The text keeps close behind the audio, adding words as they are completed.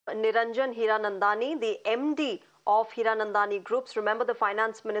Niranjan Hiranandani, the MD of Hiranandani Groups. Remember, the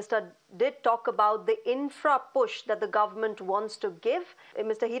finance minister did talk about the infra push that the government wants to give.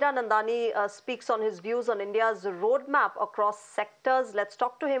 Mr. Hiranandani speaks on his views on India's roadmap across sectors. Let's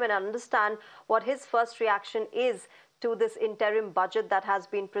talk to him and understand what his first reaction is to this interim budget that has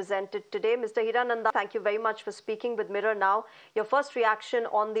been presented today. Mr. Hiranandani, thank you very much for speaking with Mirror Now. Your first reaction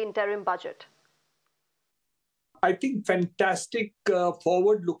on the interim budget? I think fantastic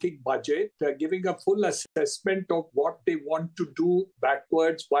forward-looking budget, giving a full assessment of what they want to do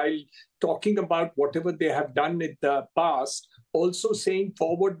backwards while talking about whatever they have done in the past, also saying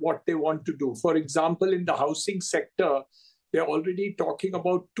forward what they want to do. For example, in the housing sector, they're already talking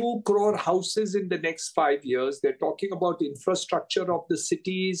about 2 crore houses in the next 5 years. They're talking about infrastructure of the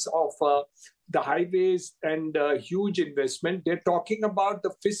cities, of the highways, and huge investment. They're talking about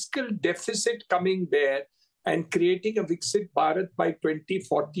the fiscal deficit coming there and creating a Viksit Bharat by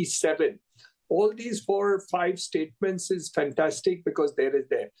 2047. All these 4 or 5 statements is fantastic because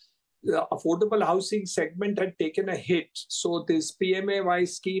the affordable housing segment had taken a hit. So this PMAY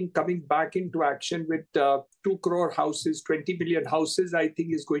scheme coming back into action with 2 crore houses, 20 million houses, I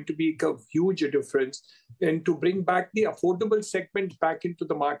think is going to make a huge difference. And to bring back the affordable segment back into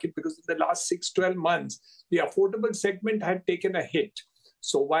the market, because in the last 6-12 months, the affordable segment had taken a hit.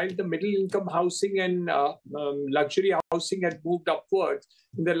 So while the middle income housing and luxury housing had moved upwards,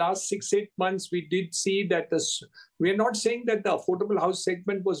 in the last 6-8 months, we did see that we're not saying that the affordable house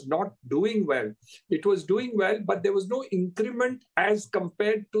segment was not doing well. It was doing well, but there was no increment as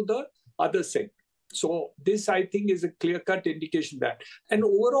compared to the other segment. So this, I think, is a clear-cut indication that. And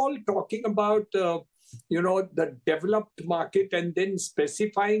overall, talking about the developed market and then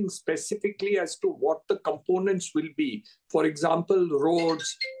specifying specifically as to what the components will be. For example,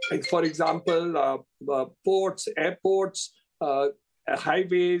 roads, for example, ports, airports,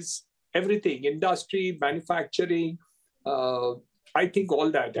 highways, everything, industry, manufacturing, I think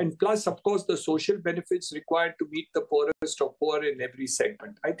all that. And plus, of course, the social benefits required to meet the poorest of poor in every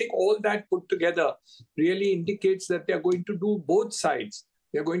segment. I think all that put together really indicates that they're going to do both sides.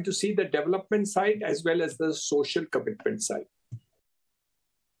 We're going to see the development side as well as the social commitment side.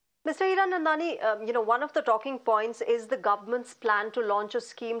 Mr. Hiranandani, one of the talking points is the government's plan to launch a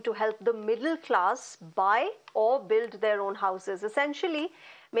scheme to help the middle class buy or build their own houses, essentially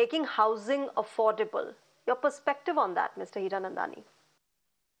making housing affordable. Your perspective on that, Mr. Hiranandani?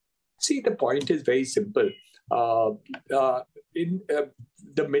 See, the point is very simple.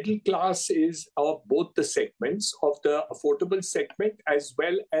 The middle class is of both the segments of the affordable segment as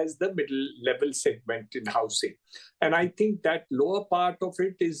well as the middle level segment in housing. And I think that lower part of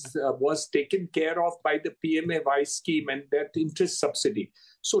it was taken care of by the PMAY scheme and that interest subsidy.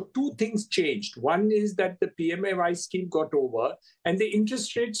 So 2 things changed. One is that the PMAY scheme got over and the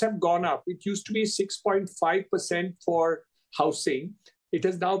interest rates have gone up. It used to be 6.5% for housing. It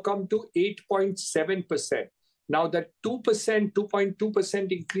has now come to 8.7%. Now that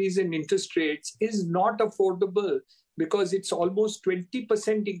 2.2% increase in interest rates is not affordable because it's almost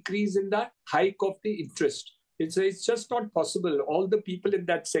 20% increase in the hike of the interest. It's just not possible. All the people in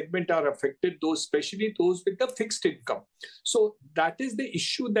that segment are affected, especially those with the fixed income. So that is the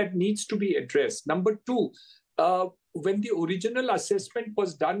issue that needs to be addressed. Number 2, when the original assessment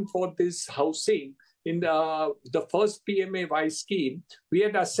was done for this housing, in the first PMAY scheme, we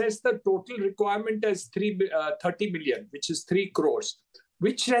had assessed the total requirement as 30 million, which is 3 crores,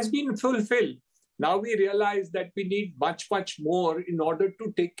 which has been fulfilled. Now we realize that we need much, much more in order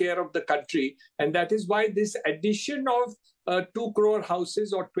to take care of the country. And that is why this addition of 2 crore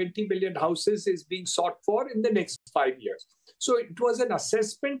houses or 20 million houses is being sought for in the next 5 years. So it was an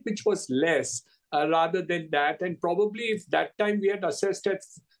assessment which was less rather than that. And probably if that time we had assessed at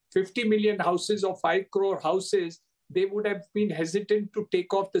 50 million houses or 5 crore houses, they would have been hesitant to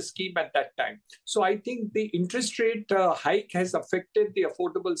take off the scheme at that time. So I think the interest rate hike has affected the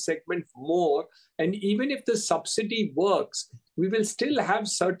affordable segment more. And even if the subsidy works, we will still have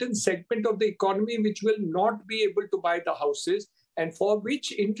certain segment of the economy which will not be able to buy the houses and for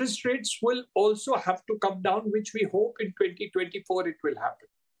which interest rates will also have to come down, which we hope in 2024 it will happen.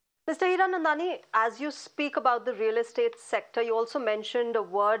 Mr. Hiranandani, as you speak about the real estate sector, you also mentioned a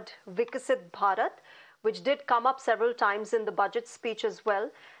word, Viksit Bharat, which did come up several times in the budget speech as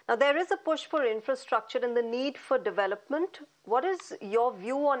well. Now, there is a push for infrastructure and the need for development. What is your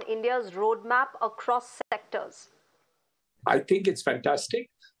view on India's roadmap across sectors? I think it's fantastic.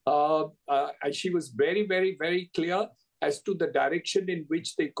 She was very, very, very clear as to the direction in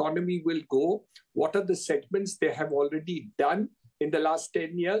which the economy will go. What are the segments they have already done? in the last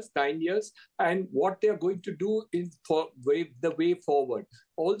 10 years, 9 years, and what they are going to do is for the way forward.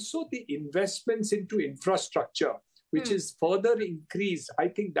 Also, the investments into infrastructure, which is further increased. I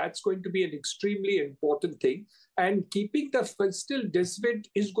think that's going to be an extremely important thing. And keeping the fiscal discipline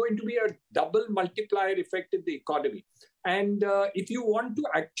is going to be a double multiplier effect in the economy. And if you want to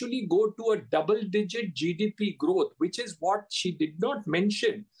actually go to a double-digit GDP growth, which is what she did not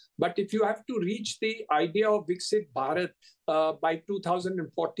mention, but if you have to reach the idea of Viksit Bharat by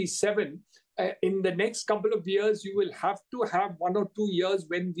 2047, in the next couple of years, you will have to have 1 or 2 years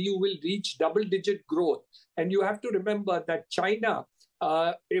when you will reach double-digit growth. And you have to remember that China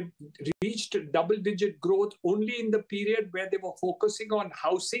reached double-digit growth only in the period where they were focusing on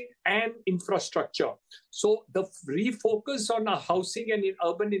housing and infrastructure. So the refocus on housing and in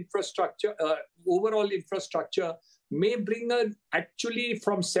urban infrastructure, overall infrastructure, may bring actually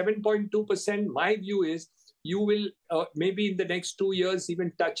from 7.2%, my view is, you will maybe in the next 2 years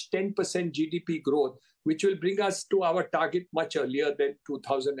even touch 10% GDP growth, which will bring us to our target much earlier than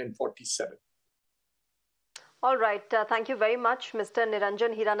 2047. All right. Thank you very much, Mr.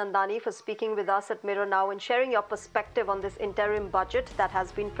 Niranjan Hiranandani, for speaking with us at Mirror Now and sharing your perspective on this interim budget that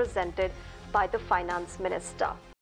has been presented by the Finance Minister.